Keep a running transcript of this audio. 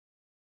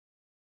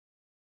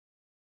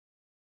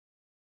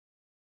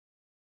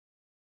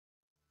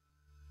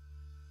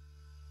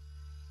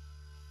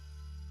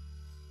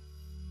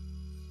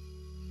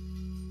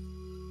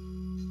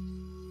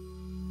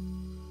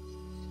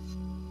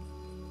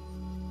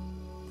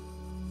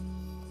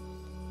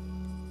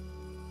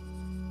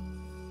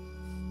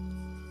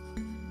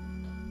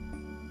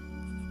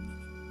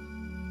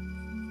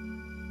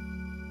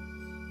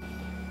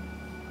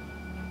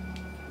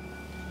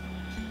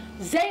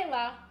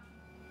Zayla,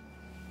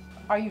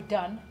 are you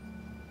done?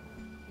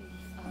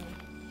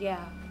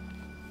 Yeah.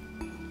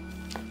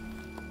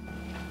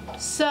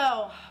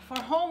 So,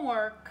 for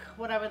homework,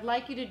 what I would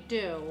like you to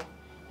do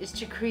is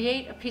to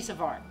create a piece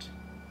of art.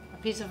 A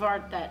piece of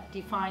art that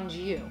defines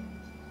you.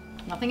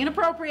 Nothing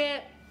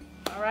inappropriate,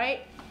 all right?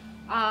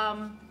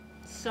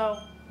 So,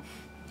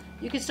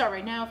 you can start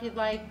right now if you'd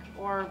like,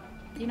 or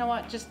you know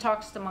what, just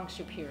talk amongst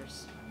your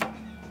peers.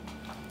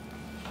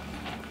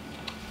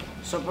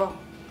 So bro,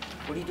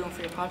 what are you doing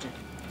for your project?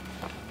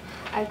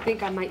 I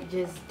think I might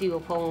just do a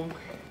poem.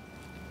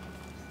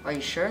 Are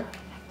you sure?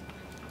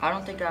 I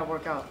don't think that'll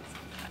work out.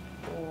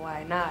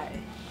 Why not?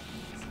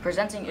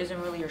 Presenting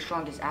isn't really your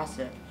strongest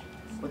asset.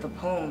 With a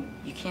poem,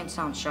 you can't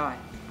sound shy.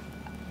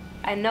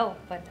 I know,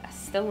 but I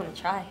still want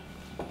to try.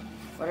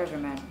 Whatever,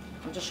 man.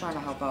 I'm just trying to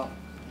help out.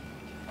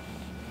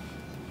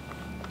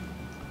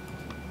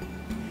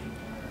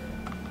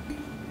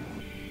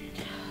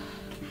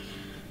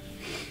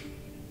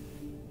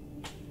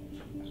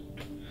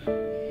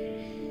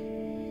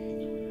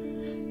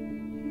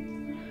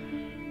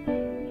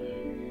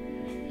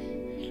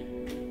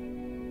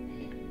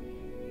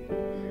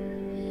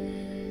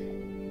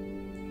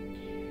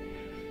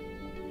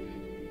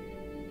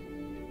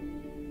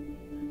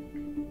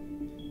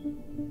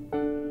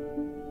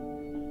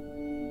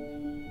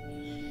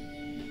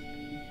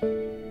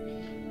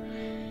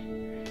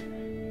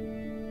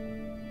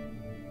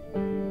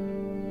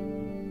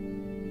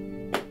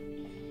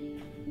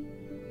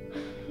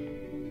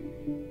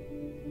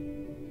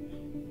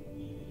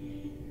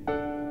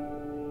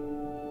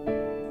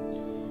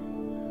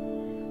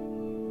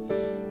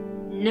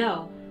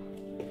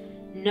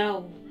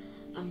 No,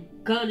 I'm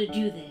gonna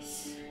do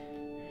this.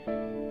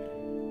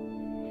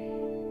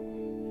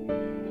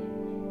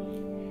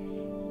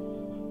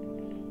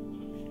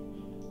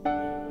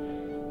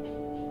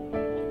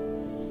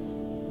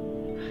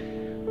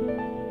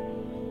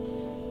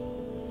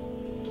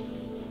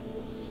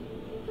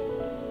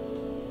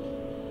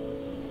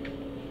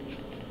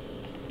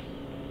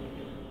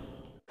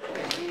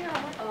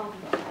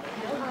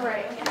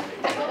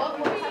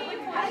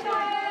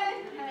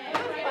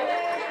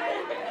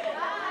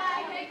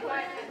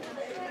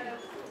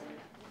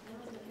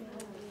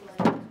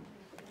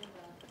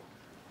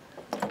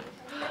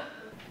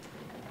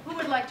 Who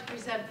would like to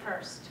present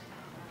first?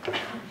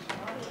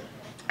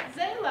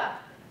 Zayla.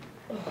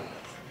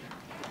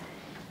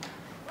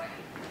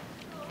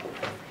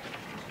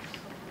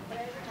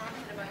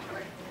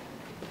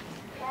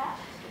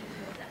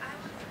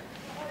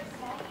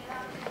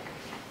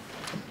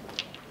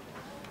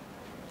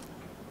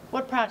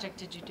 What project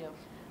did you do?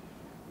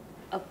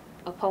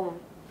 A poem.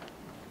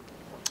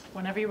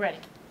 Whenever you're ready.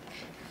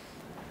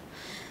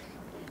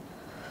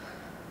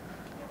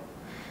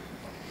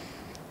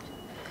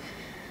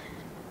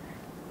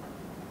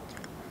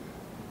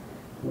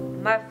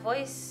 My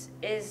voice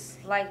is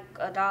like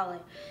a dollar.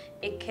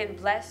 It can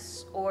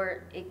bless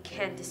or it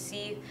can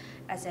deceive.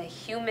 As a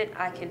human,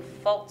 I can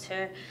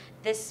falter.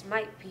 This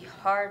might be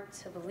hard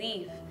to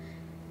believe.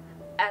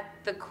 At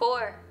the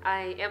core,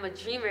 I am a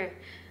dreamer,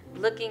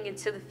 looking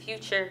into the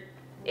future.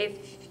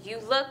 If you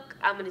look,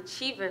 I'm an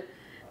achiever,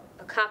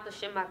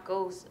 accomplishing my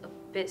goals a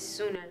bit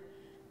sooner.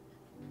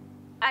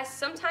 I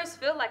sometimes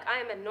feel like I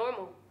am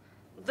abnormal,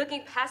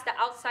 looking past the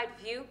outside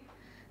view,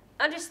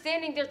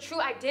 understanding their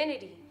true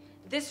identity.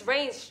 This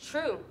reigns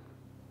true.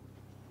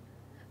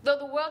 Though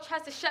the world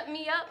tries to shut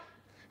me up,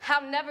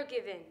 I'll never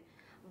give in.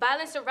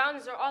 Violence around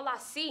us are all I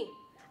see.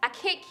 I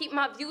can't keep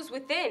my views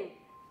within.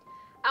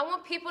 I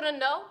want people to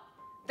know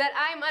that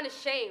I am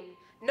unashamed.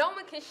 No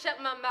one can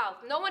shut my mouth.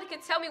 No one can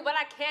tell me what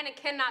I can and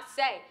cannot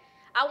say.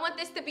 I want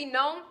this to be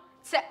known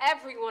to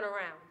everyone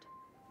around.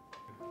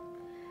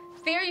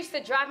 Fear used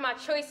to drive my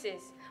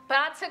choices, but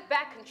I took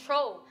back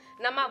control.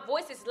 Now my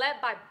voice is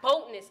led by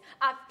boldness.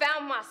 I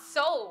found my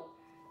soul.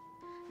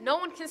 No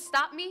one can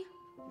stop me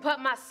but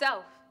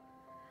myself.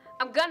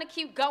 I'm gonna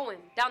keep going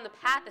down the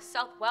path of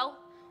self-wealth,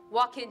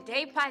 walking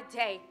day by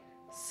day,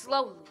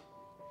 slowly.